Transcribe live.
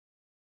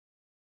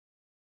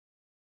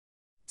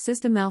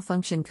System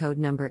malfunction code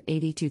number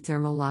 82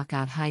 thermal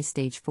lockout high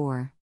stage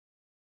 4.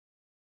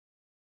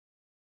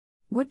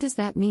 What does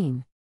that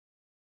mean?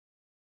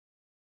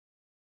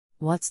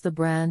 What's the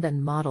brand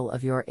and model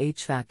of your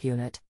HVAC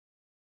unit?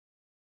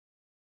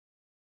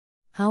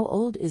 How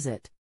old is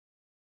it?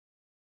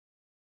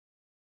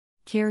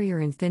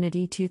 Carrier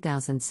Infinity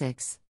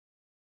 2006.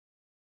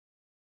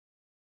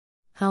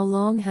 How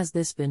long has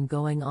this been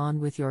going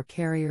on with your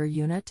Carrier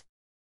unit?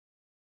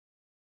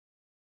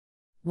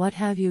 What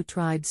have you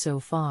tried so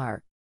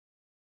far?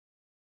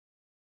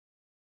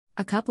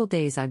 A couple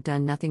days I've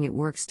done nothing. It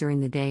works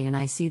during the day and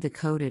I see the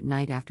code at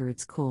night after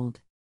it's cooled.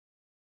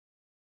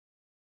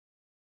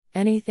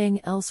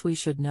 Anything else we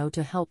should know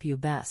to help you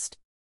best?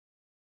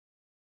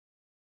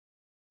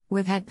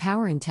 We've had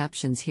power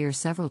interruptions here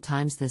several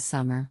times this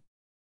summer.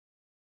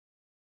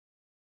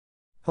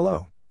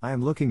 Hello, I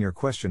am looking your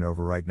question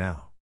over right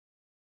now.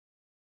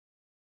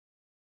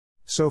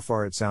 So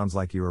far it sounds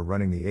like you are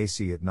running the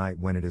AC at night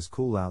when it is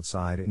cool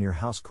outside and your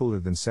house cooler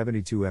than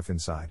 72°F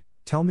inside.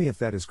 Tell me if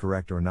that is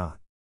correct or not.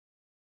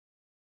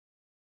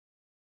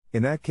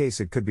 In that case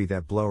it could be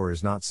that blower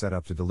is not set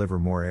up to deliver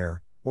more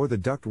air, or the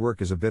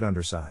ductwork is a bit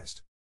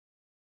undersized.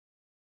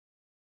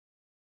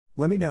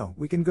 Let me know,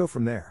 we can go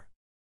from there.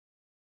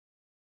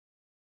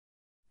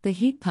 The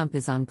heat pump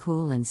is on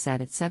cool and set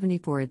at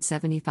 74 at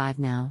 75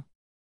 now.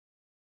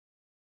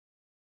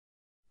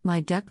 My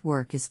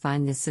ductwork is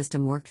fine. This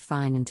system worked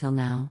fine until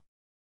now.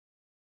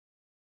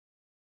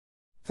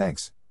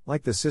 Thanks,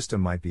 like the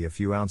system might be a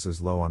few ounces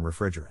low on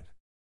refrigerant.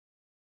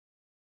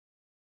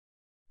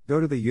 Go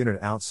to the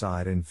unit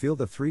outside and feel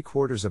the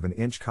 3/4 of an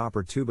inch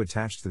copper tube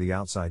attached to the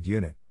outside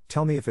unit.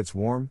 Tell me if it's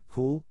warm,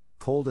 cool,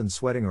 cold and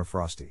sweating or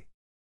frosty.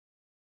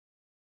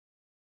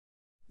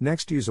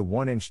 Next use a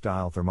 1-inch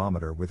dial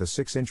thermometer with a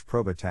 6-inch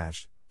probe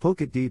attached.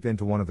 Poke it deep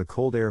into one of the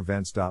cold air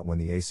vents. When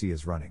the AC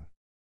is running,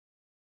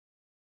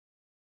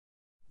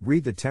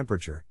 read the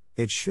temperature.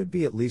 It should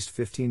be at least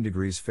 15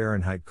 degrees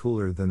Fahrenheit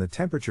cooler than the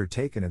temperature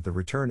taken at the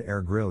return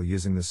air grill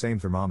using the same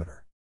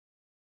thermometer.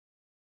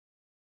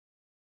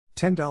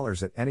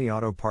 $10 at any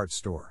auto parts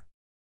store.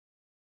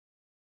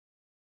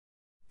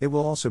 It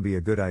will also be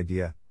a good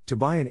idea to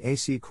buy an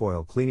AC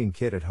coil cleaning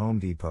kit at Home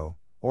Depot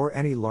or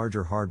any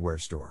larger hardware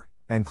store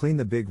and clean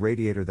the big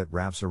radiator that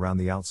wraps around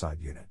the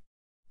outside unit.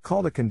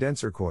 Called a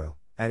condenser coil.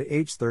 At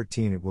age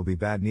 13 it will be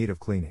bad need of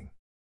cleaning.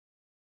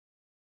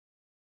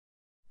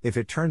 If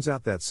it turns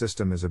out that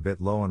system is a bit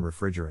low on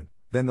refrigerant,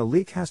 then the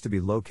leak has to be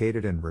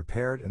located and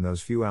repaired and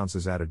those few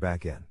ounces added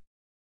back in.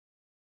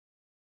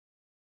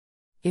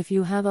 If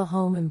you have a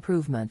home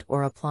improvement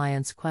or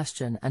appliance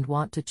question and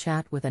want to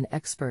chat with an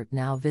expert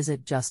now,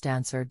 visit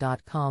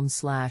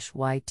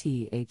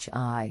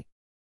justanswer.com/ythi.